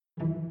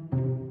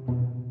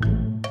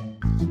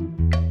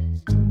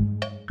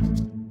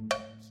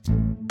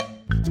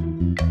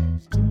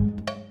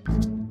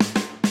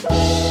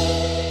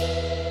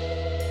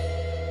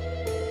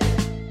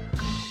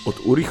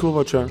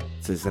urýchlovača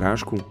cez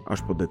zrážku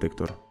až po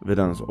detektor.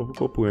 Veda nás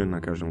obklopuje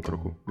na každom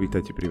kroku.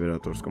 Vítajte pri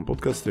vedátorskom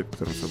podcaste, v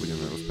ktorom sa budeme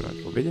rozprávať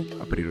o vede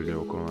a prírode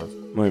okolo nás.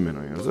 Moje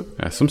meno je Jozef.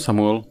 Ja som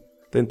Samuel.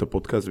 Tento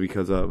podcast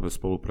vychádza v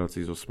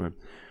spolupráci so SME.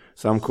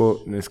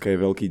 Sámko, dneska je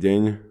veľký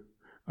deň,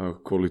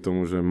 kvôli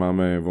tomu, že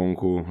máme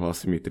vonku,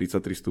 hlasí mi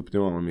 33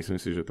 stupňov, ale myslím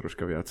si, že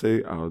troška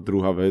viacej. A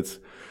druhá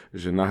vec,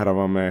 že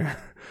nahrávame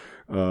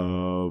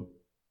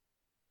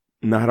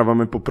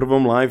po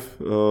prvom live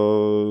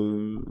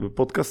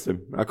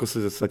podcaste. Ako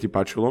sa ti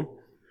páčilo?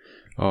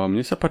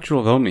 Mne sa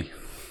páčilo veľmi.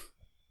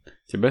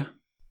 Tebe?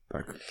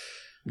 Tak,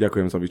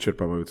 ďakujem za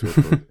vyčerpávajúcu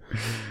odpoveď.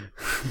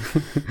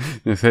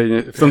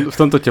 V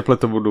tomto teple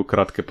to budú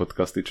krátke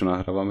podcasty, čo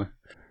nahrávame.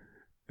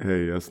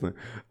 Hej, jasné.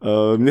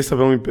 Mne sa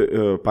veľmi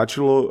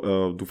páčilo,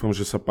 dúfam,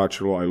 že sa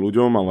páčilo aj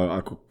ľuďom,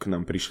 ale ako k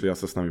nám prišli a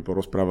sa s nami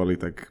porozprávali,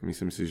 tak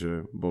myslím si,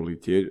 že boli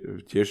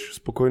tiež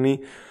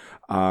spokojní.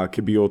 A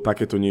keby o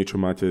takéto niečo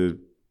máte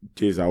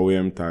tiež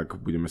záujem, tak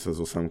budeme sa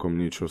so Samkom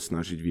niečo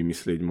snažiť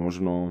vymyslieť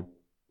možno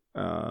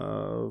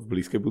v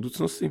blízkej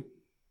budúcnosti.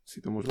 Si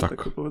to možno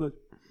takto povedať?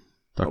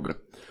 Tak. Dobre.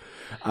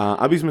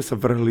 A aby sme sa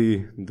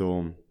vrhli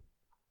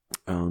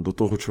do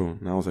toho, čo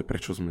naozaj,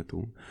 prečo sme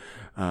tu.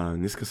 A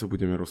dneska sa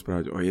budeme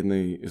rozprávať o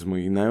jednej z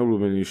mojich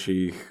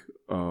najobľúbenejších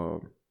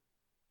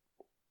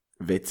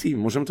vecí.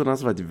 Môžem to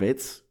nazvať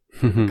vec?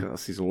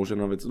 Asi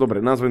zložená vec.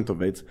 Dobre, nazvem to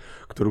vec,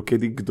 ktorú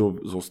kedy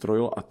kto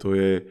zostrojil, a to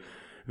je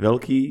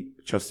veľký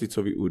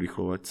časticový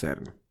urýchlovač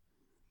CERN.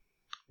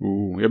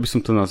 Ja by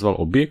som to nazval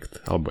objekt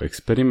alebo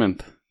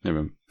experiment.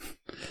 Neviem.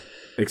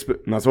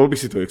 Nazval by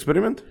si to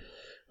experiment?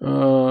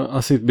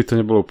 Asi by to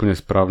nebolo úplne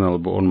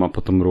správne, lebo on má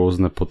potom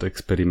rôzne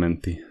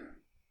podexperimenty.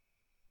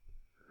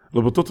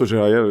 Lebo toto, že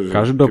aj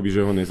ja,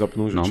 kebyže ho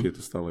nezapnú, že či je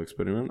to stále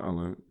experiment,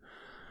 ale...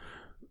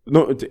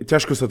 No,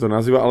 ťažko sa to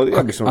nazýva, ale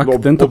ja by som... Ak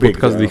tento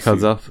podcast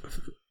vychádza...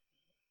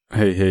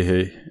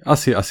 Hej.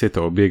 Asi je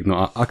to objekt.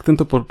 No a ak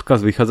tento podcast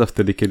vychádza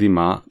vtedy, kedy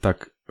má,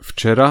 tak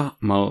včera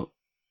mal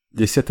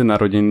 10.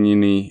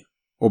 narodeniny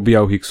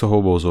objav Higgsovho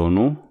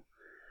bozónu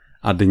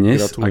a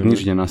dnes, ak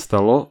nič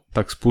nenastalo,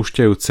 tak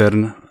spúšťajú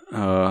CERN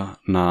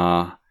na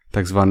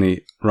tzv.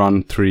 Run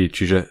 3,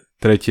 čiže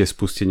tretie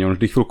spustenie. On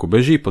vždy chvíľku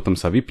beží, potom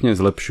sa vypne,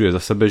 zlepšuje,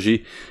 zase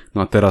beží,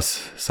 no a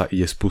teraz sa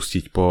ide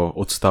spustiť po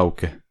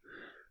odstávke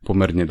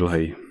pomerne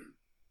dlhej.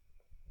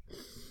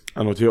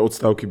 Áno, tie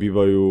odstávky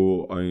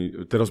bývajú aj...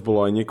 Teraz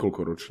bola aj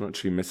niekoľkoročná,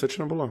 či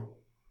mesačná bola?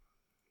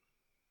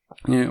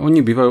 Nie,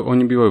 oni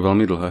bývajú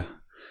veľmi dlhé.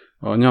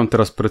 Nemám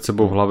teraz pred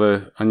sebou v hlave,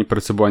 ani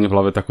v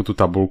hlave takú tú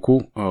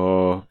tabuľku,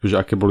 že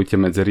aké boli tie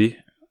medzery,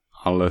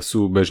 ale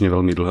sú bežne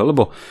veľmi dlhé,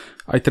 lebo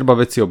aj treba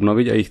veci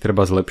obnoviť a ich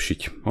treba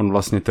zlepšiť. On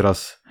vlastne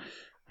teraz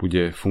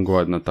bude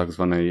fungovať na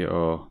tzv.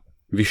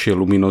 Vyššej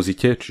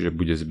luminozite, čiže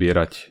bude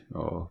zbierať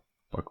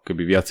ako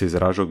keby viacej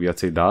zrážok,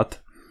 viacej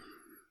dát.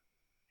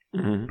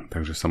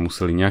 Takže sa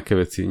museli nejaké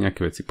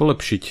veci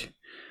polepšiť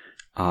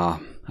a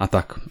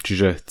tak.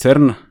 Čiže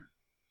CERN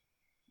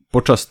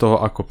počas toho,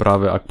 ak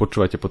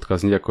počúvate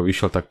podcast ako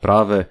vyšiel, tak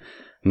práve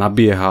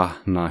nabieha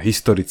na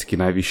historicky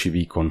najvyšší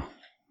výkon.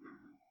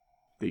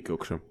 Ty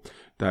kokšo.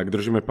 Tak,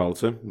 držíme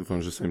palce.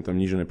 Dúfam, že sa im tam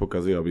nič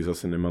nepokazí, aby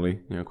zase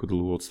nemali nejakú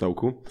dlhú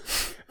odstavku.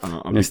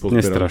 A aby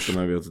pozbierali čo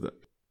najviac dá.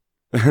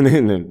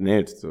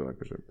 Nie, to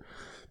akože...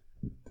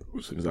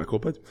 Musím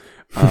zaklopať.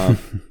 A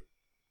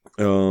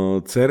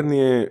CERN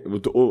je,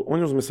 o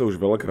ňom sme sa už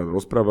veľakrát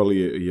rozprávali,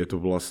 je to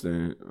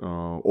vlastne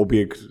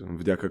objekt,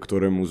 vďaka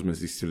ktorému sme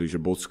zistili, že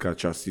bodská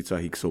častica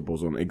Higgsov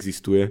bozón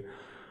existuje.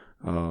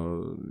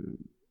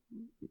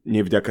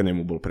 Nevďaka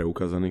nemu bol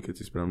preukázaný, keď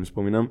si správne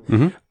spomínam.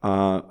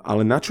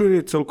 Ale na čo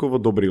je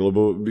celkovo dobrý?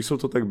 Lebo by som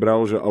to tak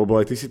bral, že,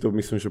 alebo aj ty si to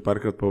myslím, že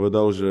párkrát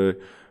povedal,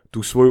 že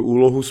tú svoju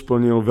úlohu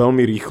splnil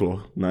veľmi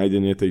rýchlo,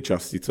 nájdenie tej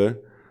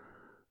častice.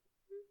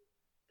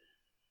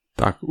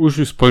 Tak, už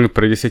ju splnil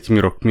pred 10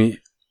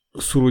 rokmi.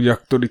 Sú ľudia,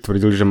 ktorí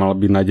tvrdili, že mala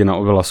byť nájdená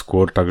oveľa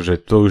skôr, takže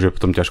to už je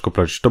potom ťažko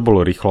povedať, či to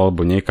bolo rýchlo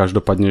alebo nie.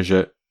 Každopádne,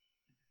 že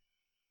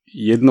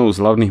jednou z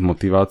hlavných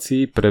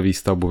motivácií pre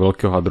výstavbu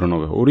veľkého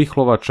hadronového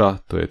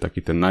urýchlovača, to je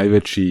taký ten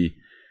najväčší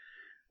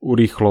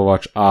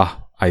urýchlovač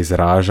a aj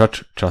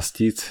zrážač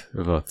častíc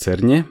v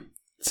CERNe.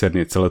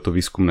 CERN je celé to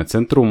výskumné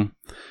centrum,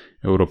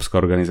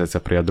 Európska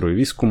organizácia pre jadrový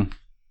výskum.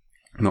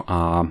 No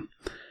a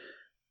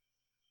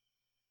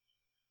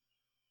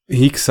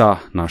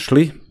Higgsa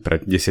našli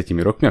pred 10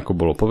 rokmi, ako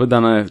bolo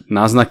povedané.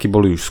 Náznaky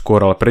boli už skôr,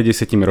 ale pred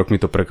 10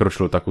 rokmi to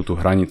prekročilo takú tú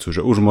hranicu,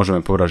 že už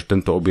môžeme povedať, že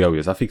tento objav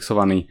je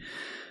zafixovaný.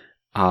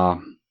 A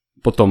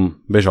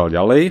potom bežal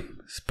ďalej,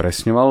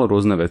 spresňoval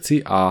rôzne veci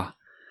a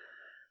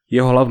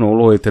jeho hlavnou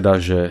úlohou je teda,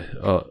 že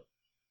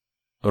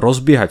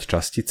rozbiehať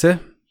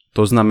častice,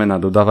 to znamená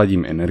dodávať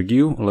im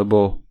energiu,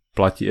 lebo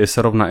platí S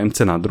rovná mc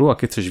na druh a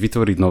keď chceš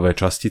vytvoriť nové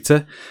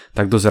častice,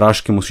 tak do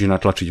zrážky musíš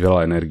natlačiť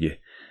veľa energie.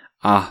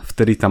 A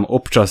vtedy tam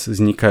občas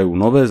vznikajú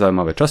nové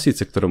zaujímavé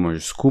častice, ktoré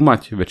môžeš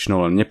skúmať,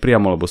 väčšinou len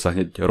nepriamo, lebo sa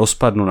hneď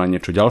rozpadnú na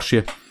niečo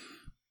ďalšie.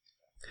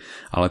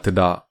 Ale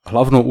teda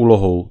hlavnou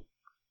úlohou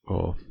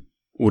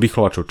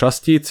urýchlovačov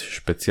častíc,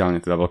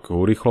 špeciálne teda veľkého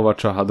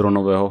urýchlovača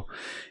hadronového,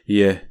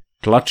 je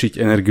tlačiť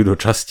energiu do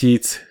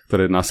častíc,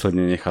 ktoré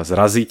následne nechá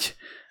zraziť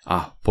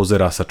a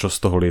pozerá sa, čo z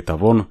toho lieta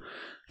von,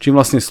 čím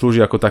vlastne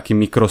slúži ako taký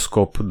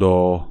mikroskop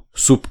do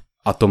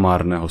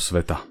subatomárneho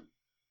sveta.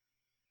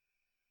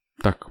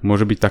 Tak,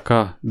 môže byť taká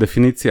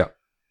definícia?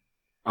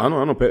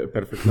 Áno,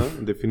 perfektná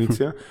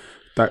definícia.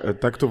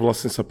 Takto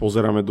vlastne sa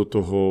pozeráme do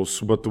toho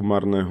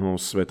subatomárneho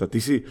sveta. Ty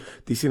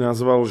si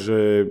nazval,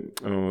 že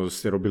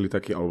ste robili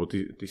taký, alebo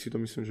ty si to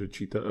myslím, že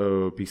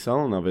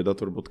písal na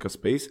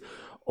vedator.space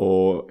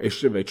o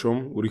ešte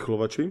väčšom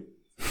urychlovači.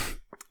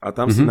 A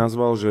tam si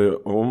nazval, že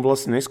on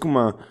vlastne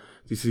neskúma,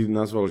 ty si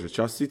nazval, že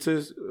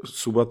častice,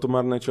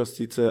 subatomárne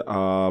častice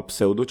a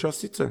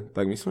pseudočastice,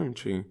 tak myslím,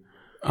 či...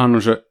 Áno,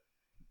 že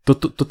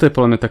toto je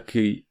podľa mňa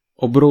taký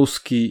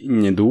obrovský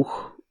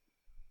neduch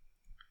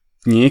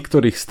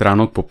niektorých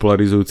stránok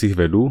popularizujúcich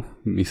vedu.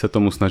 My sa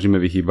tomu snažíme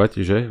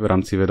vyhýbať, že v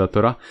rámci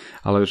Vedatora,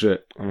 ale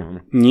že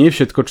nie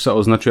všetko, čo sa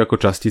označuje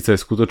ako častica, je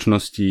v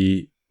skutočnosti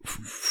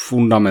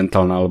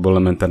fundamentálna alebo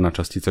elementárna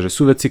častica. Že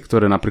sú veci,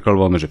 ktoré napríklad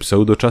voláme, že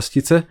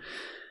pseudočastice,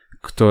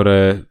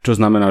 čo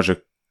znamená,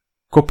 že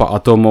kopa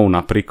atómov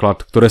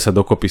napríklad, ktoré sa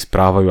dokopy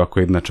správajú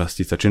ako jedna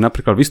častica. Čiže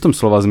napríklad v istom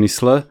slova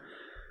zmysle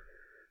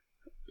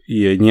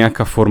je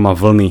nejaká forma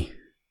vlny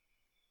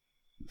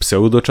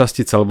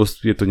pseudočastica, alebo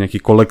je to nejaký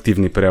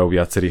kolektívny prejav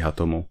viacerých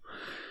atómov.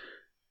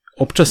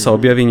 Občas sa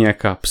objaví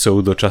nejaká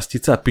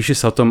pseudočastica a píše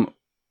sa o tom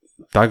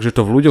tak, že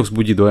to v ľuďoch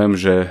vzbudí dojem,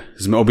 že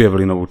sme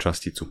objavili novú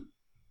časticu.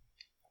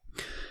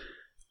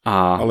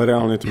 Ale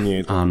reálne to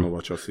nie je tá nová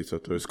častica,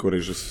 to je skôr,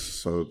 že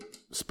sa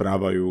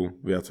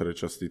správajú viaceré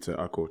častice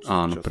ako častice.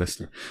 Áno,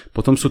 presne.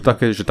 Potom sú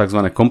také, že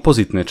tzv.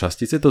 Kompozitné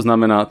častice, to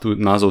znamená, tu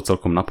názov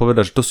celkom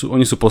napoveda, že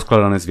oni sú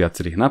poskladané z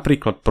viacerých.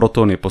 Napríklad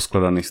protón je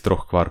poskladaný z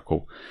 3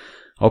 kvarkov.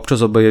 A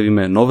občas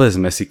objavíme nové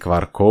zmesy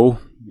kvarkov,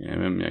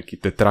 neviem,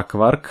 nejaký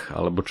tetrakvark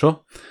alebo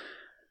čo,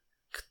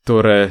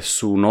 ktoré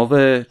sú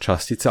nové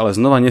častice, ale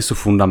znova nie sú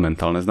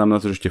fundamentálne. Znamená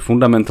to, že tie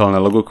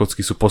fundamentálne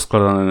logokocky sú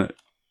poskladané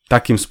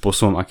takým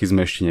spôsobom, aký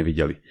sme ešte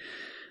nevideli.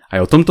 Aj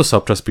o tomto sa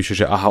občas píše,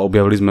 že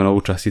objavili sme novú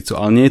časticu,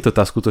 ale nie je to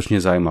tá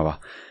skutočne zaujímavá.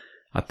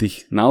 A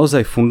tých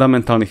naozaj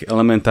fundamentálnych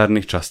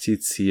elementárnych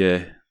častíc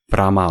je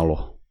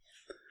pramálo.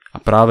 A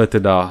práve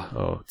teda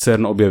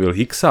CERN objavil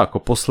Higgsa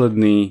ako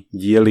posledný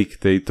dielik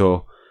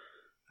tejto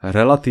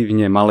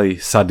relatívne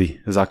malej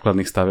sady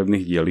základných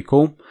stavebných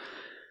dielikov.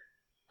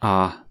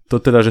 A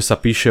to teda, že sa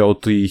píše o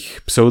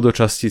tých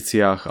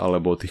pseudočasticiach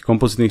alebo o tých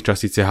kompozitných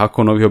časticiach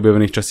ako nových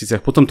objavených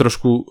časticiach, potom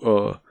trošku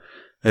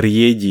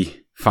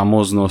riedi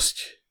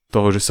famóznosť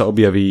toho, že sa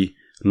objaví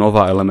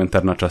nová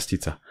elementárna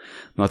častica.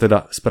 No a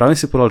teda správne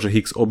si povedal, že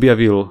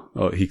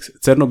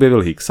CERN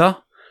objavil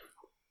Higgsa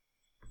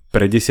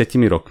pred 10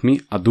 rokmi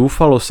a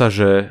dúfalo sa,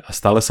 a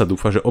stále sa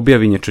dúfa, že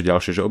objaví niečo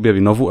ďalšie, že objaví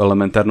novú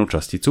elementárnu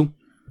časticu,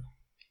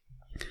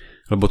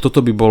 lebo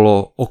toto by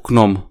bolo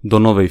oknom do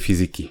novej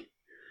fyziky.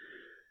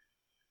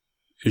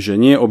 Že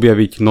nie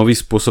objaviť nový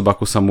spôsob,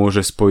 ako sa môže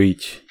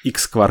spojiť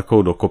x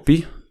kvarkov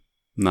dokopy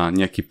na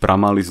nejaký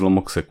pramalý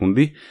zlomok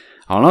sekundy,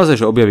 ale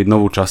naozaj, že objaviť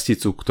novú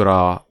časticu,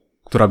 ktorá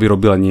by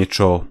robila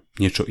niečo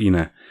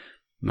iné.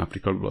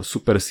 Napríklad bola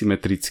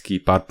supersymetrický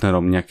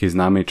partnerom nejakej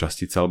známej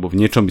častice, alebo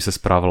v niečom by sa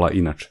správala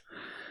inač.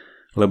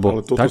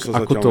 Lebo tak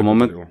ako to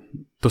moment,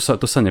 to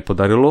sa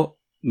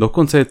nepodarilo.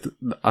 Dokonca je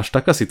až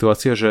taká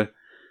situácia, že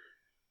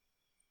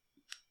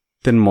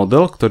ten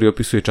model, ktorý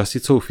opisuje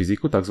časticovú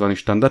fyziku, tzv.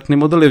 Štandardný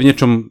model, je v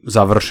niečom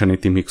završený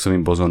tým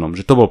Higgsovým bozónom.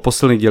 Že to bol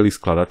posledný dielik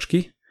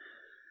skladačky.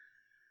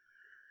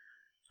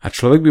 A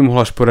človek by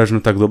mohol až povedať, že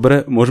no tak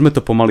dobre, môžeme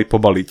to pomaly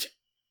pobaliť.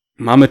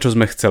 Máme, čo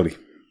sme chceli.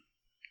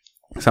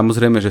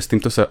 Samozrejme, že s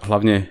týmto sa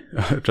hlavne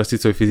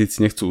časticoví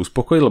fyzici nechcú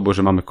uspokojiť, lebo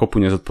že máme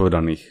kopu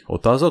nezodpovedaných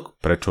otázok,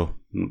 prečo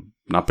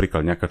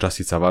napríklad nejaká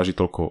častica váži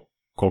toľko,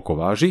 koľko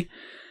váži.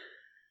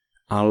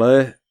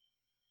 Ale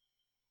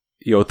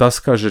je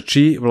otázka, že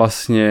či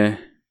vlastne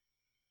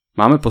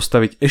máme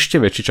postaviť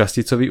ešte väčší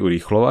časticový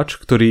urýchlovač,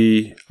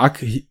 ktorý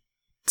ak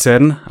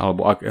CERN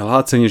alebo ak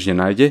LHC nič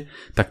nenájde,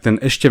 tak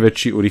ten ešte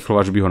väčší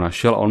urýchlovač by ho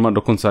našiel a on má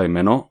dokonca aj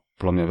meno,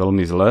 podľa mňa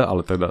veľmi zlé,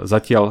 ale teda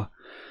zatiaľ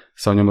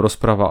sa o ňom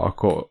rozpráva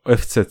ako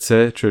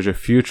FCC, čo je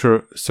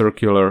Future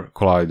Circular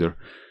Collider,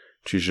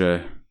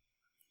 čiže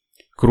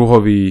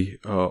kruhový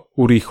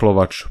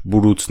urýchlovač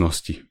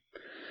budúcnosti.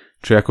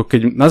 Čiže ako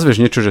keď nazveš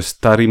niečo, že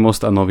starý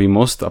most a nový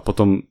most a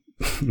potom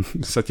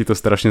sa ti to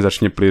strašne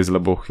začne pliesť,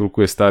 lebo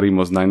chvíľku je starý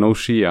most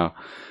najnovší a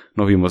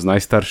nový most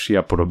najstarší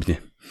a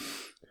podobne.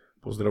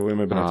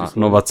 Pozdravujeme Bratislavu.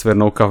 A nová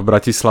Cvernovka v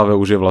Bratislave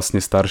už je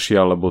vlastne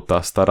staršia, lebo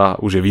tá stará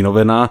už je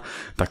vynovená,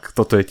 tak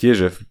toto je tiež,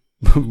 že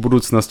v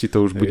budúcnosti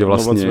to už bude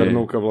vlastne... Nová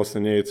Cvernovka vlastne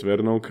nie je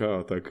Cvernovka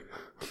a tak...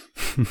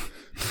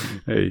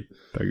 Hej,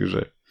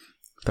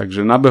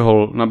 takže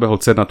nabehol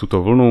CERN na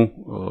túto vlnu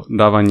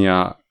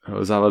dávania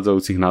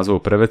zavádzajúcich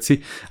názvov pre veci,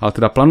 ale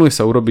teda plánuje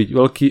sa urobiť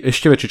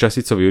ešte väčší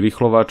časticový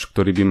urýchlovač,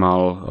 ktorý by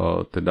mal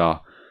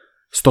teda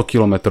 100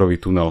 km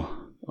tunel.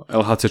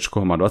 LHC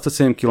má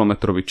 27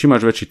 km. Čím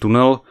máš väčší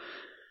tunel,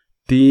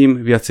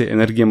 tým viacej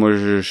energie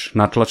môžeš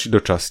natlačiť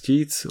do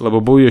častíc, lebo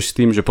bojuješ s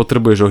tým, že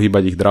potrebuješ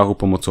ohýbať ich dráhu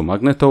pomocou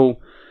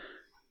magnetov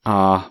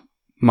a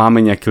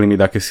máme nejaký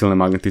limit, aké silné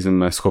magnety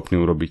sme schopní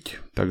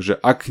urobiť. Takže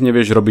ak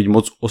nevieš robiť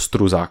moc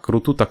ostrú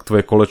zákrutu, tak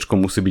tvoje kolečko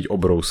musí byť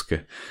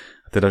obrovské.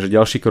 A teda, že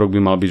ďalší krok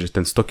by mal byť, že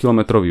ten 100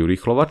 km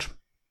urýchlovač,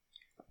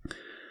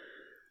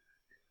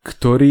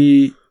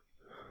 ktorý...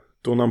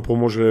 To nám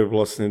pomôže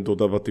vlastne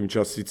dodávať tým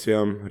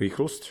časticiam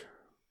rýchlosť?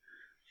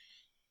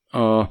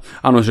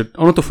 Áno, že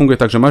ono to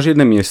funguje tak, že máš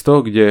jedné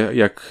miesto, kde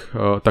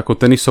takou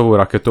tenisovou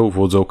raketou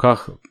v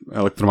odzovkách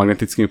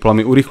elektromagnetickými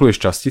polami urýchľuješ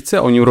častice,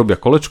 oni urobia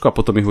kolečko a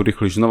potom ich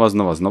urýchliš znova.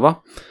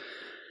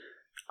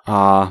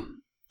 A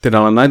teda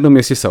len na jednom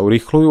mieste sa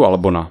urýchľujú,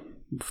 alebo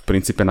v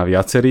princípe na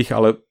viacerých,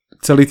 ale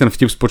celý ten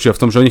vtip spočíva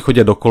v tom, že oni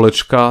chodia do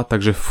kolečka,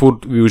 takže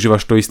furt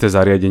využívaš to isté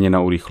zariadenie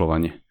na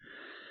urýchľovanie.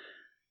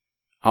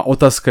 A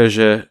otázka je,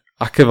 že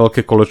aké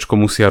veľké kolečko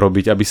musia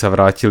robiť, aby sa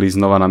vrátili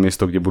znova na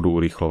miesto, kde budú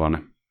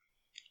urýchľované.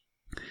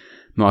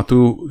 No a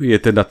tu je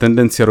teda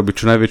tendencia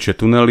robiť čo najväčšie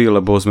tunely,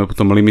 lebo sme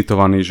potom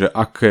limitovaní, že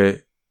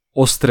aké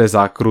ostré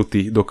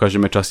zákruty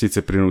dokážeme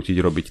častice prinútiť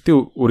robiť. Ty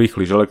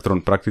urýchliš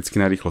elektrón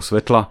prakticky na rýchlo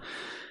svetla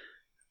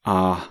a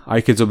aj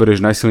keď zoberieš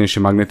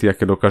najsilnejšie magnety,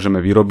 aké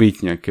dokážeme vyrobiť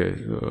nejaké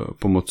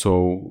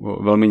pomocou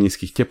veľmi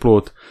nízkych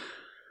teplôt,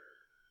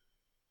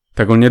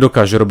 tak on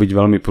nedokáže robiť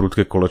veľmi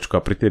prudké kolečko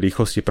a pri tej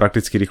rýchlosti,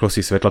 prakticky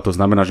rýchlosti svetla to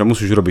znamená, že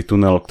musíš robiť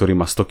tunel, ktorý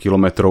má 100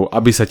 km,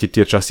 aby sa ti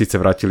tie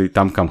častice vrátili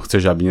tam, kam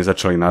chceš, aby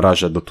nezačali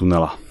narážať do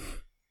tunela.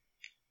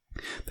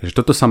 Takže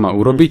toto sa má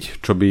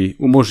urobiť, čo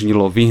by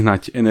umožnilo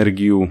vyhnať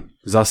energiu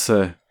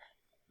zase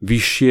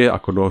vyššie,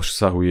 ako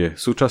dosahuje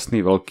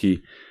súčasný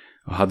veľký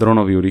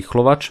hadronový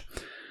urýchlovač.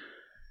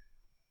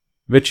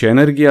 Väčšia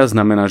energia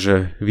znamená,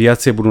 že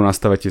viacej budú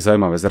nastavať tie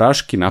zaujímavé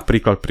zrážky,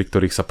 napríklad pri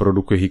ktorých sa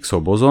produkuje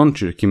Higgsov bozón,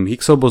 čiže kým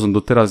Higgsov bozón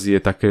doteraz je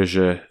také,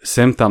 že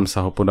sem tam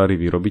sa ho podarí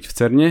vyrobiť v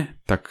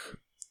CERNe, tak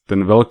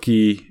ten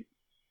veľký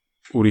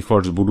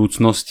urýchlovač z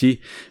budúcnosti,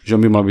 že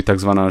on by mal byť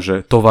tzv. Že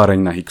továreň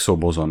na Higgsov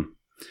bozón.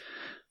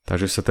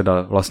 Takže sa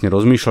teda vlastne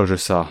rozmýšľal, že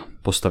sa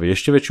postaví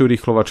ešte väčší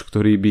urýchlovač,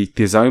 ktorý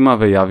by tie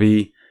zaujímavé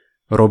javy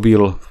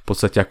robil v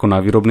podstate ako na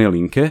výrobnej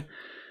linke,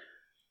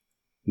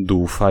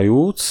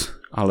 dúfajúc,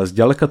 ale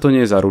zďaleka to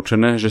nie je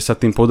zaručené, že sa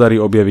tým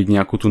podarí objaviť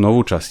nejakú tú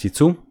novú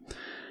časticu,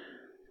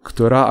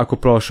 ktorá, ako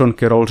povedal Sean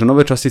Carroll, že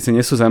nové častice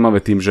nie sú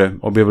zaujímavé tým, že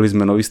objavili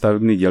sme nový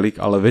stavebný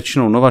delík, ale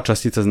väčšinou nová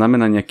častica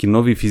znamená nejaký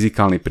nový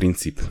fyzikálny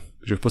princíp.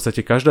 Že v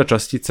podstate každá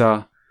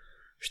častica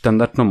v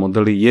štandardnom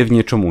modeli je v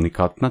niečom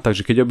unikátna,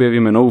 takže keď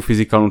objavíme novú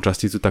fyzikálnu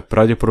časticu, tak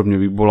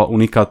pravdepodobne by bola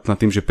unikátna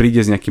tým, že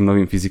príde s nejakým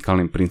novým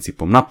fyzikálnym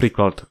princípom,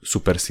 napríklad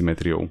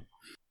supersymetriou.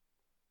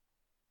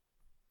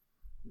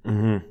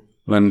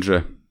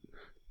 Lenže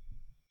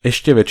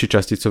ešte väčší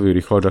časticový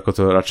urýchlovač, ako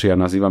to radšej ja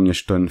nazývam,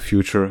 než ten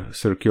Future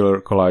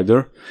Circular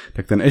Collider,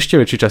 tak ten ešte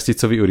väčší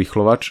časticový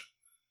urýchlovač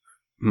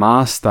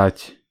má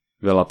stať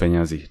veľa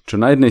peňazí. Čo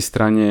na jednej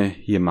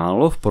strane je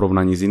málo v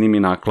porovnaní s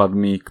inými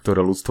nákladmi, ktoré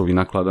ľudstvo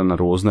vynakladá na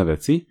rôzne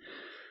veci,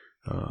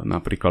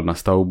 napríklad na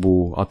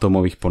stavbu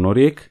atómových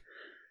ponoriek.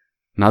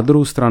 Na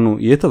druhú stranu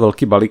je to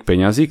veľký balík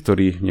peňazí,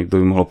 ktorý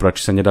niekto by mohol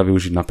povedať, či sa nedá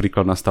využiť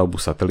napríklad na stavbu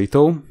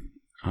satelitov,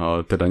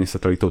 teda nie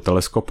satelitov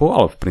teleskopov,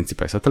 ale v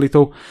princípe aj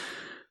satelitov.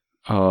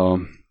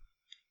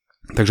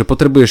 Takže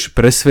potrebuješ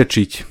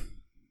presvedčiť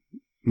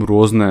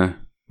rôzne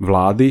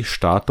vlády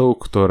štátov,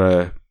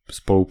 ktoré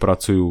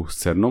spolupracujú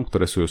s CERNom,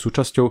 ktoré sú jeho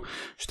súčasťou,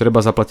 že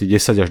treba zaplatiť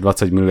 10 až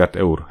 20 miliard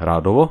eur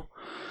rádovo.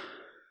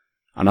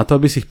 A na to,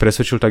 aby si ich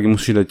presvedčil, tak im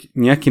musíš dať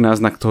nejaký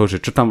náznak toho,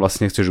 že čo tam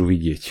vlastne chceš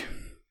uvidieť.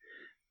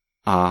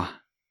 A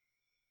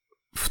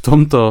v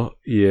tomto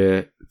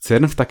je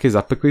CERN v takej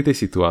zapeklitej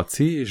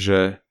situácii,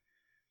 že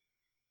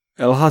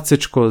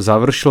LHCčko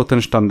završilo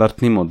ten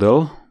štandardný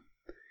model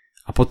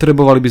a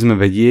potrebovali by sme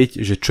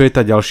vedieť, že čo je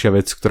tá ďalšia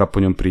vec, ktorá po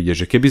ňom príde.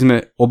 Že keby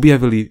sme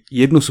objavili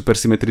jednu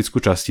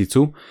supersymetrickú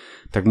časticu,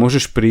 tak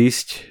môžeš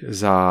prísť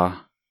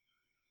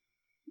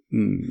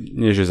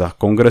nie že za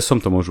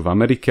kongresom, to môžu v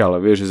Amerike, ale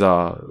vieš,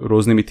 za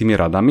rôznymi tými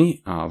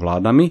radami a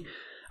vládami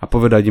a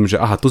povedať im, že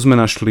aha, tu sme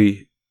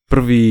našli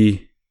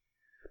prvé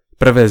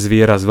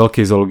zviera z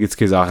veľkej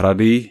zoologickej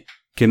záhrady,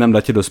 keď nám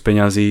dáte dosť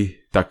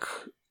peňazí, tak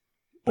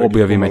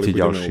objavíme tie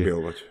ďalšie.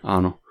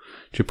 Áno.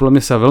 Čiže podľa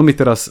mňa sa veľmi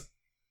teraz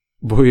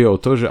bojuje o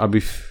to, že aby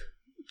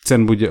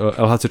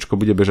LHCčko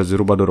bude bežať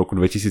zhruba do roku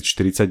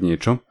 2040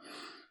 niečo,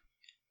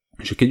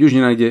 že keď už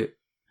nenájde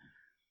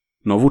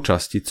novú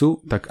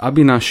časticu, tak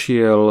aby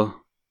našiel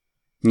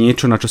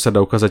niečo, na čo sa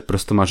dá ukázať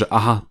prstom a že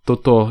aha,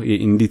 toto je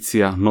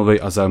indícia novej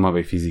a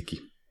zaujímavej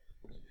fyziky.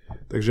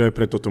 Takže aj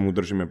preto tomu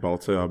držíme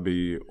palce,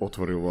 aby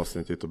otvoril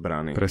vlastne tieto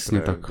brány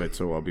presne pre tak.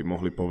 vedcov, aby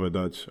mohli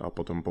povedať a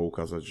potom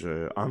poukázať,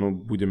 že áno,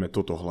 budeme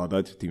toto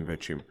hľadať tým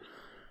väčším.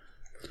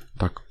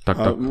 Tak.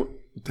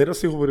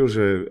 Teraz si hovoril,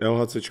 že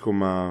LHCčko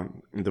má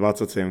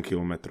 27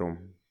 km.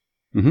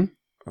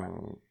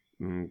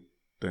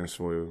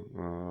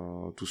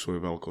 Tú svoju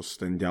veľkosť.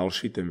 Ten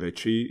ďalší, ten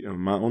väčší,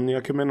 má on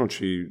nejaké meno?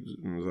 Či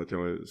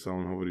zatiaľ sa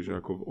on hovorí, že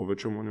ako o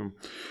väčšom o ňom?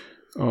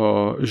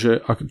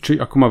 Či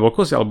ako má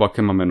veľkosť, alebo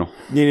aké má meno?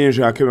 Nie,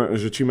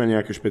 že či má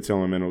nejaké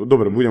špeciálne meno.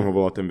 Dobre, budem ho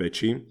volať ten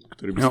väčší,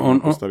 ktorý by sa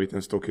mal postaviť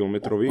ten 100 km.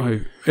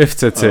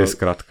 FCC je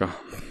skrátka.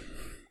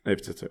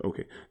 FCC,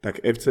 OK.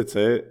 Tak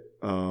FCC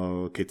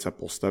keď sa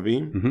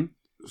postaví,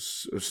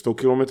 100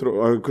 km,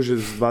 akože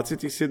z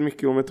 27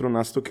 km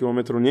na 100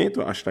 km nie je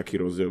to až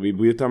taký rozdiel.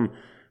 Bude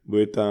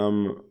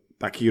tam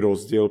taký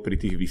rozdiel pri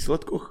tých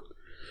výsledkoch?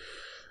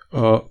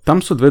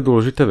 Tam sú dve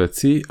dôležité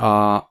veci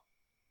a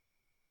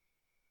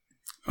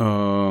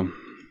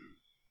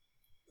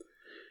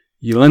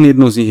len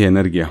jednou z nich je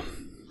energia.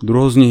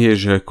 Druhou z nich je,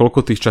 že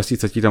koľko tých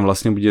častíc sa ti tam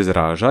vlastne bude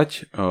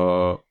zrážať,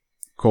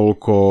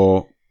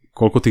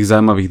 koľko tých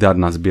zaujímavých dát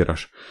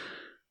nazbieraš.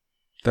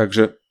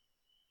 Takže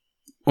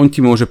on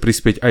ti môže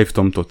prispieť aj v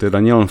tomto, teda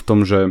nielen v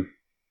tom, že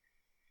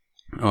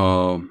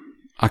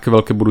aké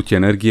veľké budú tie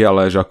energie,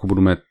 ale aj, že ako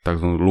budú mať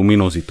tzv.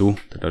 Luminozitu,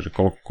 teda že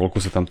koľko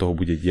sa tam toho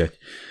bude diať.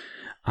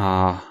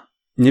 A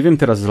neviem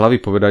teraz z hlavy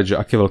povedať, že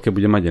aké veľké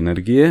bude mať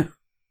energie,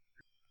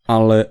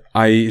 ale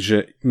aj, že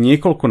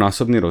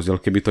niekoľkonásobný rozdiel,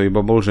 keby to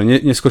iba bol, že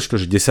neskočí to,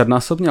 že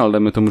 10-násobne,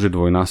 ale dajme tomu, že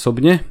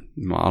dvojnásobne,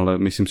 no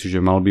ale myslím si, že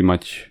mal by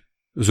mať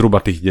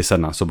zhruba tých 10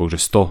 násobok, že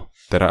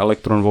 100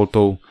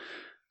 teraelektronvoltov,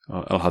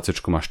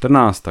 LHC má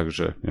 14,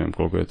 takže neviem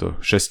koľko je to,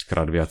 6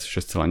 krát viac,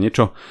 6,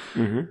 niečo.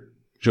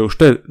 Že už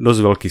to je dosť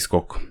veľký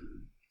skok.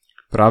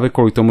 Práve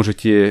kvôli tomu, že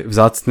tie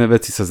vzácne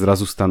veci sa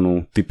zrazu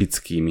stanú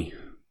typickými.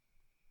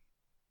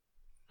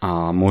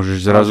 A môžeš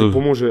zrazu...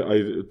 Pomôže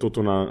aj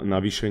toto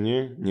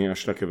navýšenie, nie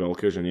až také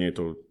veľké, že nie je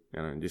to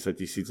 10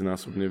 000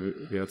 násobne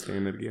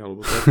viacej energie,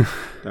 alebo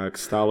tak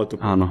stále to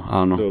áno.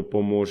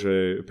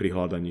 pomôže pri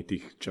hľadaní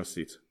tých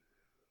častíc.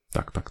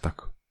 Tak.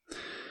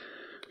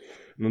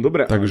 No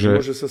dobre, takže...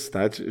 môže sa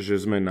stať,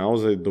 že sme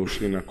naozaj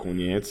došli na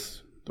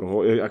koniec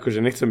toho,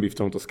 akože nechcem byť v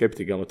tomto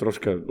skeptik, ale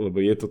troška,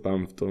 lebo je to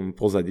tam v tom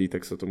pozadí,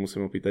 tak sa to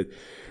musím opýtať.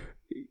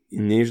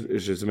 Nie,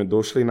 že sme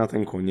došli na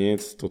ten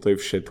koniec, toto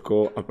je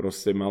všetko a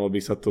proste malo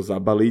by sa to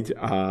zabaliť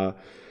a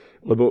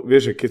lebo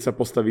vieš, že keď sa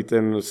postaví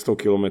ten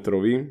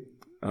 100-kilometrový,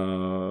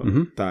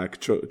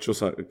 tak čo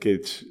sa,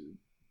 keď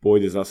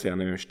pôjde zase, ja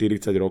neviem,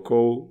 40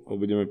 rokov,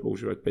 budeme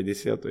používať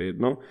 50, to je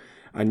jedno,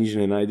 a nič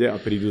nenájde a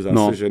prídu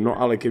zase, že no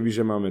ale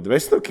kebyže máme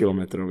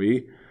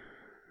 200-kilometrový.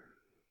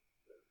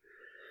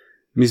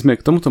 My sme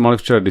k tomuto mali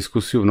včera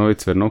diskusiu v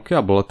Novej Cvernovke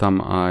a bola tam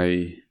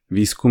aj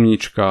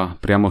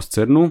výskumníčka priamo z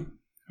CERNu,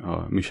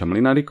 Miša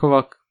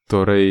Mlynáriková,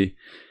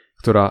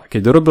 ktorá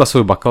keď dorobila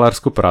svoju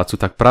bakalárskú prácu,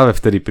 tak práve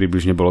vtedy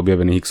približne bol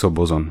objavený Higgsov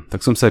bozon.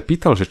 Tak som sa aj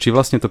pýtal, že či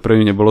vlastne to pre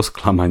ňu nebolo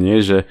sklamanie,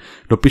 že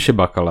dopíše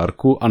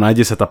bakalárku a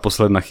nájde sa tá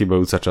posledná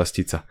chýbajúca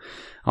častica.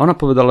 A ona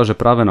povedala, že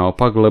práve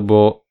naopak,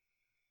 lebo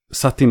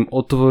sa tým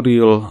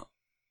otvorili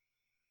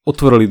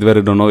dvere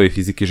do novej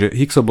fyziky, že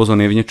Higgsov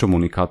bozon je v niečom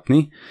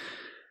unikátny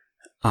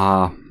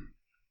a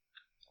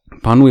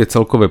panuje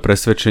celkové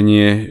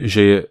presvedčenie,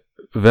 že je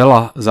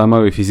veľa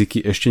zaujímavej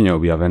fyziky ešte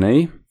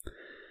neobjavenej,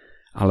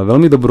 ale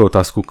veľmi dobrú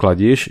otázku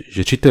kladieš,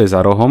 že či to je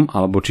za rohom,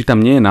 alebo či tam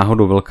nie je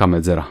náhodou veľká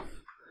medzera.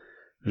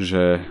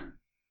 Že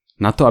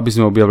na to, aby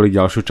sme objavili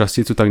ďalšiu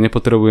časticu, tak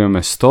nepotrebujeme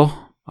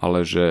 100,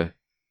 ale že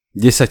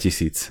 10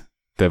 000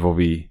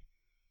 tevový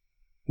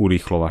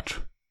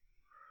urýchlovač.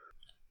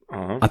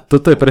 Aha. A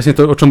toto je presne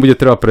to, o čom bude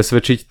treba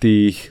presvedčiť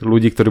tých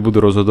ľudí, ktorí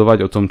budú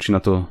rozhodovať o tom, či na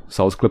to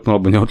sa odklepnú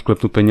alebo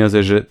neodklepnú peniaze,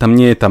 že tam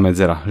nie je tá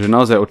medzera. Že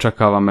naozaj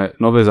očakávame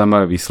nové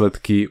zaujímavé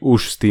výsledky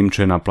už s tým,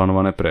 čo je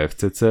naplánované pre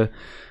FCC.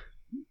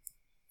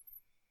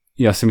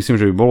 Ja si myslím,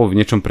 že by bolo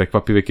v niečom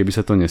prekvapivé, keby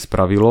sa to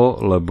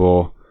nespravilo,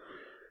 lebo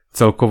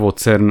celkovo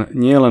CERN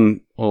nie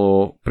len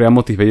o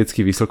priamo tých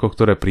vedeckých výsledkoch,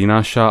 ktoré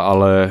prináša,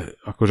 ale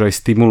akože aj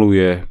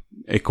stimuluje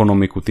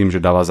ekonomiku tým, že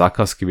dáva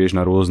zákazky, vieš,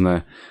 na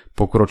rôzne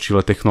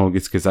pokročilé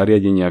technologické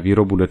zariadenia,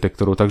 výrobu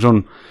detektorov.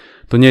 Takže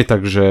to nie je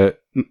tak, že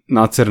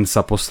na CERN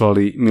sa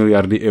poslali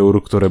miliardy eur,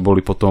 ktoré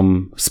boli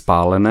potom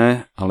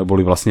spálené, ale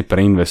boli vlastne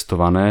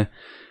preinvestované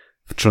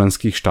v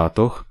členských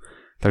štátoch.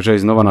 Takže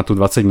aj znova na tú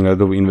 20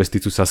 miliardovú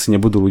investíciu sa asi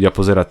nebudú ľudia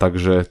pozerať tak,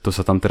 že to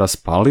sa tam teraz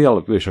spáli,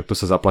 ale vieš, ak to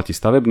sa zaplatí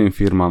stavebným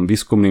firmám,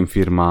 výskumným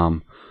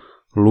firmám,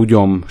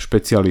 ľuďom,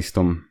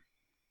 špecialistom.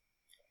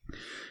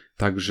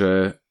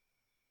 Takže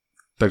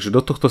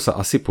do tohto sa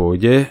asi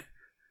pôjde,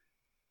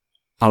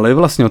 ale je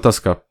vlastne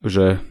otázka,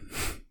 že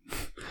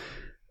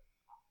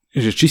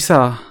či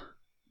sa,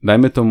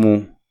 dajme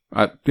tomu,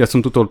 a ja som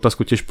túto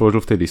otázku tiež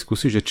položil v tej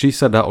diskusii, že či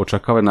sa dá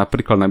očakávať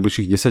napríklad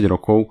najbližších 10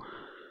 rokov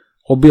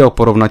objav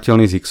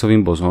porovnateľný s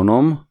Higgsovým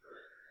bozónom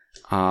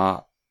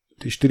a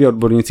tí 4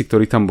 odborníci,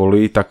 ktorí tam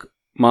boli, tak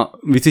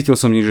vycítil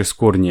som nich, že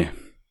skôr nie.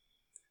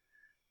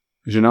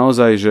 Že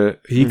naozaj, že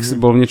Higgs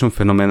bol v niečom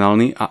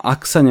fenomenálny a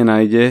ak sa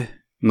nenájde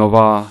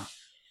nová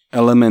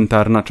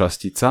elementárna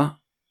častica,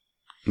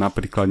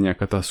 napríklad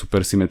nejaká tá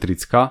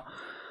supersymetrická,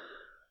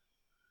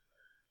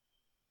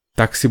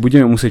 tak si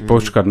budeme musieť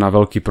počkať na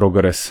veľký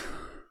progres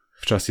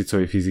v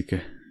časticovej fyzike.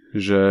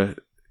 Že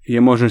je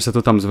možné, že sa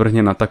to tam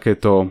zvrhne na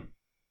takéto,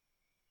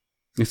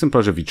 nechcem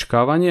povedať, že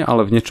vyčkávanie,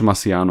 ale v niečom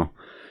asi áno.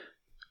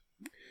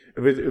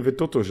 Veď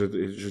toto, že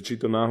či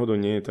to náhodou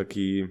nie je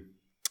taký...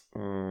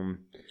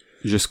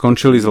 že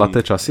skončili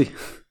zlaté časy?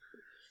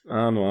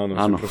 Áno.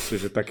 Že proste,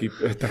 že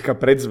taká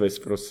predzvesť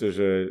proste,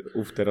 že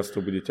teraz to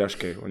bude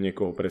ťažké o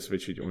niekoho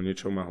presvedčiť o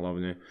niečom a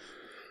hlavne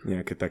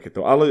nejaké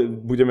takéto. Ale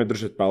budeme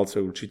držať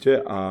palce určite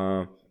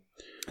a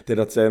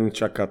Teda CERN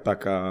čaká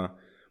taká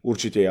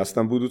určite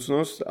jasná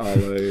budúcnosť,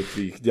 ale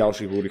tých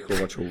ďalších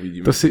urýchlovačov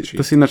vidíme. To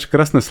si ináč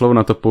krásne slovo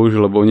na to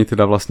použil, lebo oni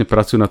teda vlastne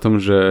pracujú na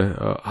tom, že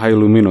high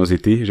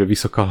luminosity, že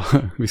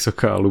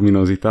vysoká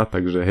luminozita,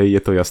 takže hej,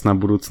 je to jasná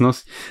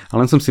budúcnosť.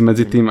 Ale len som si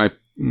medzi tým aj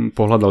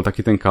pohľadal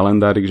taký ten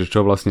kalendárik, že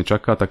čo vlastne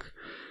čaká, tak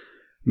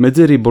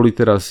medzery boli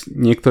teraz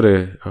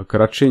niektoré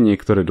kratšie,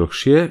 niektoré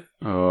dlhšie.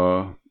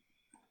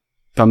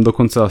 Tam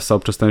dokonca sa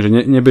občas stane, že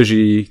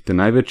nebeží ten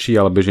najväčší,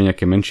 ale beží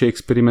nejaké menšie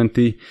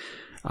experimenty.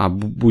 A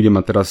bude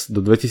mať teraz do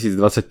 2025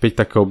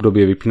 také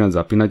obdobie vypínať,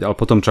 zapínať, ale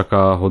potom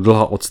čaká ho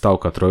dlhá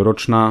odstávka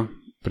trojročná,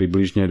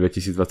 približne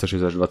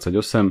 2026 až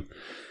 2028.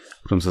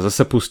 Potom sa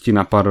zase pustí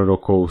na pár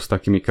rokov s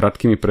takými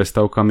krátkými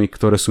prestávkami,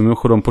 ktoré sú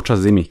mimochodom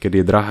počas zimy,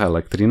 keď je drahá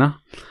elektrina.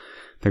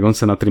 Tak on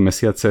sa na 3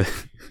 mesiace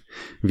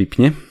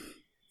vypne.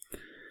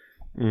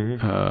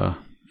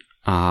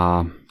 A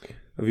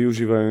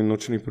využívajú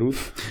nočný prúd?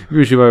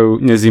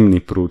 Využívajú nezimný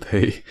prúd,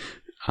 hej.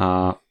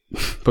 A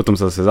potom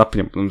sa zase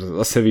zapne, potom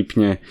sa zase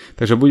vypne.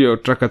 Takže bude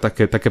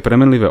čakať také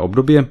premenlivé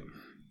obdobie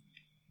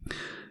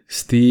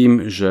s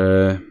tým,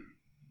 že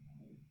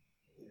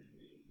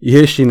je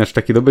ešte ináč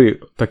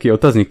taký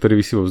otáznik, ktorý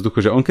visí vo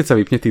vzduchu, že on keď sa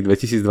vypne tých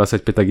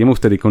 2025, tak jemu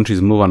vtedy končí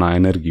zmluva na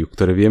energiu,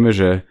 ktoré vieme,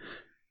 že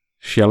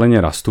šialene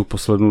rastú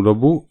poslednú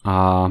dobu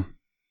a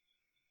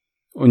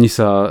oni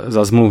sa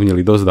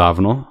zazmluvnili dosť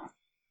dávno,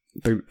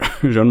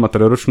 takže on má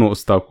 3-ročnú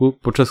odstávku,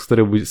 počas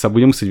ktorej sa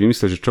bude musieť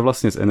vymyslieť, že čo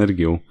vlastne s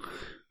energiou.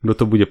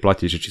 Kto to bude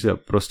platiť, že či sa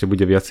proste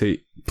bude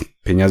viacej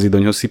peňazí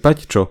do ňoho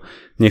sypať, čo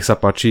nech sa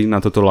páči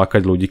na toto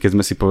lákať ľudí, keď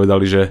sme si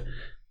povedali, že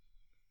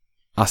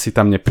asi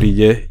tam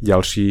nepríde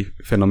ďalší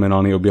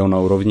fenomenálny objav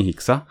na úrovni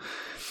Higgsa.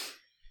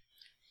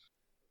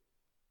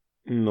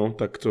 No,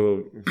 tak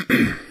to...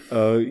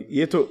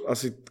 je to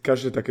asi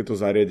každé takéto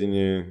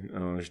zariadenie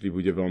vždy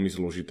bude veľmi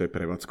zložité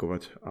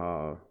prevádzkovať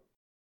a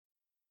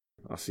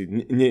asi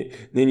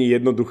není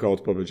jednoduchá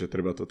odpoveď, že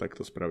treba to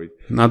takto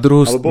spraviť.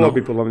 Ale bola by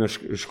podľa mňa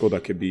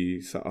škoda,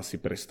 keby sa asi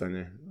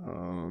prestane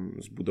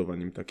s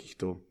budovaním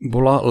takýchto...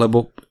 Bola,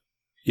 lebo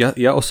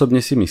ja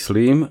osobne si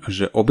myslím,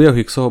 že objav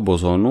Higgsovho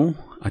bozónu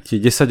a tie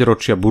 10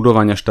 ročia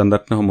budovania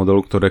štandardného modelu,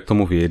 ktoré k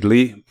tomu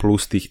viedli,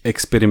 plus tých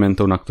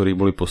experimentov, na ktorých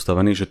boli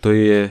postavení, že to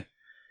je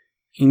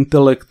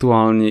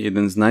intelektuálne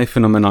jeden z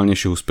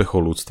najfenomenálnejších úspechov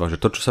ľudstva. Že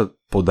to, čo sa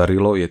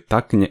podarilo, je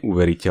tak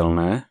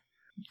neuveriteľné.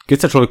 Keď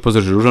sa človek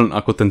pozrie, že už len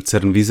ako ten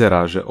CERN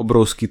vyzerá, že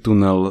obrovský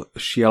tunel,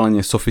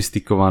 šialene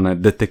sofistikované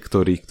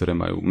detektory, ktoré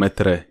majú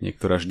metre,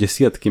 niektoré až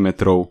desiatky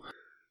metrov,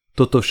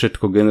 toto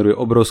všetko generuje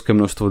obrovské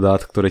množstvo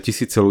dát, ktoré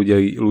tisíce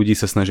ľudí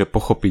sa snažia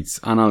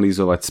pochopiť,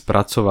 zanalýzovať,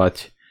 spracovať,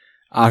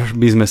 až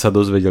by sme sa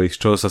dozvedeli, z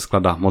čoho sa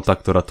skladá hmota,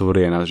 ktorá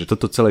tvorí nás. Že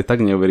toto celé je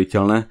tak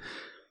neuveriteľné,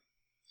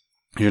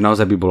 že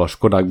naozaj by bola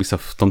škoda, ak by sa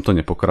v tomto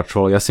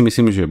nepokračovalo. Ja si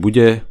myslím, že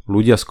bude.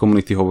 Ľudia z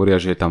komunity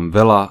hovoria, že je tam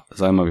veľa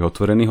zaujímavých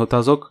otvorených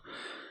otázok.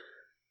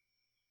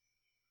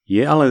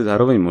 Je ale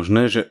zároveň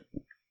možné, že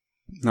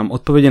nám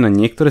odpovede na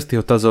niektoré z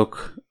tých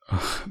otázok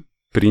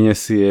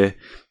prinesie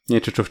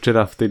niečo, čo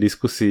včera v tej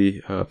diskusii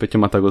Peťo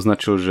ma tak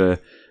označil,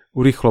 že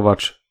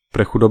urýchlovač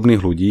pre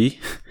chudobných ľudí,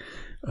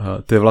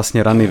 to je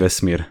vlastne ranný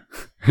vesmír.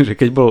 Že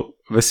keď bol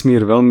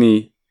vesmír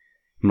veľmi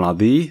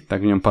mladý,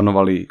 tak v ňom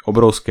panovali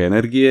obrovské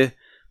energie,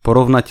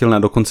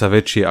 porovnateľné a dokonca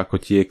väčšie ako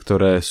tie,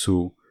 ktoré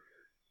sú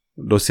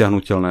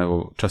dosiahnuteľné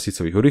vo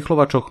časticových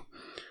urýchlovačoch.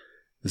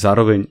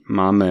 Zároveň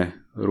máme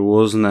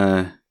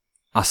rôzne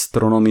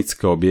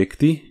astronomické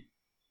objekty,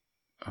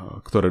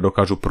 ktoré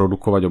dokážu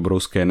produkovať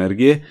obrovské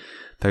energie.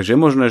 Takže je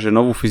možné, že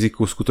novú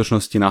fyziku v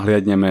skutočnosti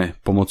nahliadneme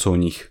pomocou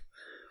nich.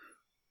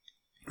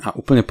 A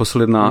úplne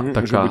posledná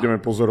taká... Že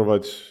budeme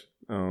pozorovať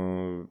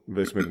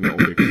vesmírne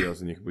objekty a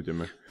z nich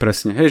budeme...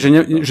 Presne. Hej,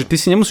 že ty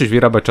si nemusíš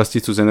vyrábať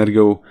časticu s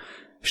energiou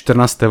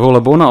 14 V,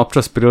 lebo ona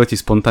občas priletí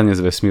spontánne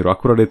z vesmíru.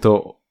 Akurát je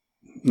to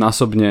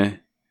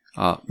násobne,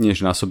 a nie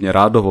že násobne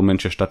rádovo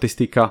menšia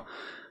štatistika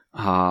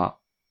a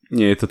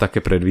nie je to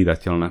také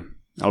predvídateľné.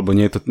 Alebo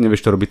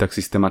nevieš to robiť tak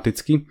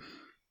systematicky.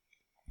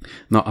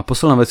 No a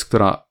posledná vec,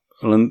 ktorá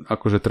len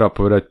akože treba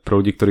povedať pre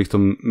ľudí, ktorých to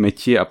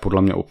metie a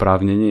podľa mňa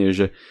oprávnenie, je,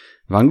 že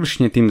v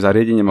angličtine tým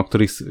zariadeniam, o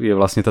ktorých je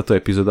vlastne táto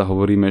epizóda,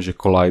 hovoríme, že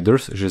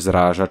colliders, že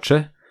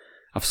zrážače,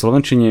 a v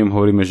slovenčine im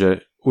hovoríme,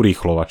 že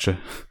urýchlovače.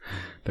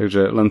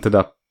 Takže len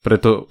teda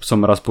preto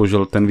som raz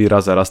použil ten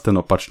výraz a raz ten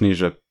opačný,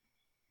 že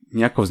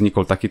nejako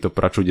vznikol takýto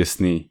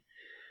pračudesný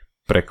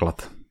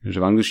preklad. Že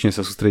v angličtine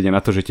sa sústredíme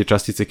na to, že tie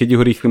častice, keď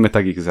ich urýchlime,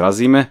 tak ich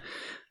zrazíme,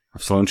 a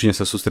v slovenčine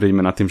sa sústredíme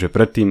na tým, že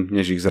predtým,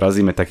 než ich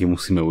zrazíme, tak ich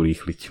musíme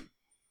urýchliť.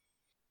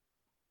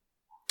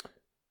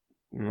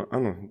 No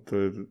áno,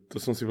 to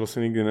som si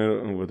vlastne nikdy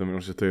neuvedomil,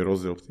 že to je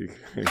rozdiel v tých...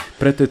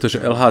 Preto je to, že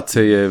LHC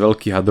je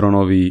veľký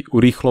hadronový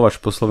urýchlovač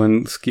po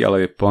slovensky,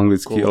 ale je po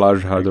anglicky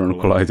Large Hadron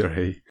Collider,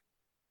 hej.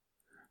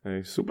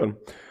 Hej, super.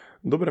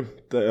 Dobre,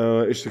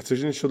 ešte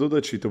chceš niečo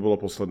dodať, či to bola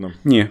posledná?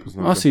 Nie,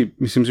 asi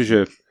myslím si,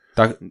 že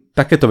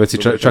takéto veci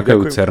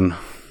čakajú CERN.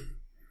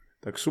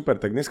 Tak super,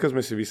 tak dneska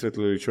sme si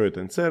vysvetlili, čo je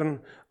ten CERN,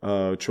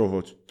 čo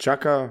ho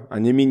čaká a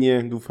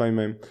neminie,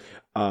 dúfajme.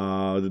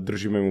 A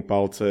držíme mu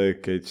palce,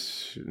 keď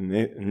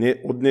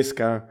od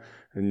dneska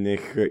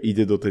nech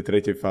ide do tej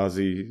tretej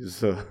fázy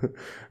s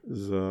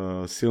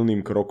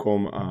silným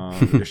krokom a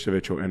ešte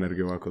väčšou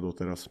energiou ako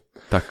doteraz.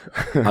 Tak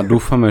a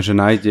dúfame, že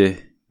nájde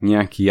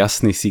nejaký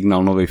jasný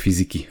signál novej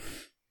fyziky.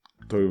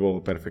 To by bolo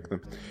perfektné.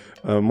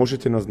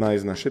 Môžete nás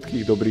nájsť na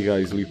všetkých dobrých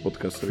aj zlých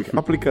podcastových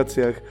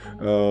aplikáciách.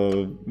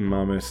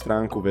 Máme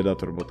stránku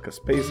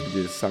vedator.space,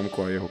 kde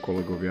Samko a jeho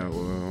kolegovia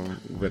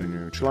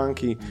uverejňujú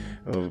články.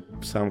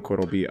 Samko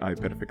robí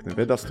aj perfektné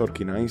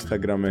vedastorky na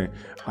Instagrame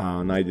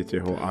a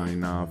nájdete ho aj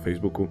na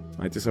Facebooku.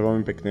 Majte sa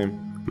veľmi pekne.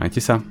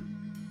 Majte sa.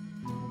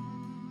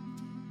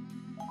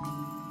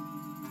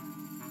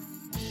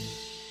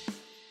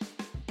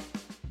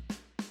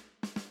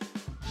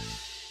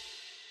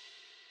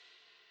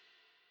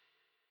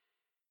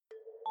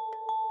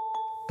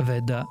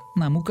 Veda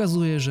nám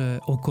ukazuje, že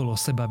okolo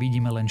seba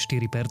vidíme len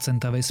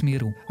 4%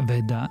 vesmíru.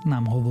 Veda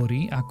nám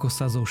hovorí, ako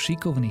sa zo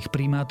šikovných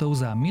primátov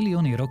za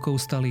milióny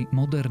rokov stali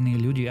moderní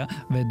ľudia.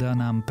 Veda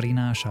nám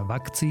prináša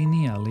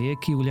vakcíny a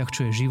lieky,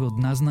 uľahčuje život,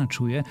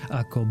 naznačuje,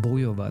 ako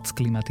bojovať s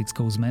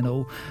klimatickou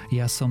zmenou.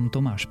 Ja som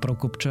Tomáš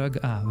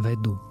Prokopčák a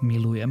vedu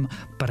milujem.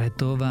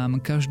 Preto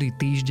vám každý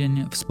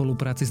týždeň v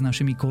spolupráci s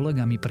našimi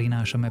kolegami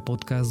prinášame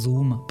podcast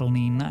Zoom,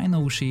 plný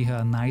najnovších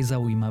a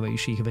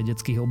najzaujímavejších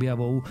vedeckých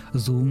objavov.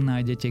 Zoom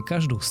nájdete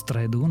každú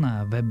stredu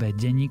na webe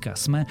denníka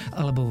SME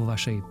alebo vo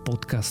vašej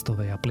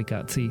podcastovej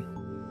aplikácii.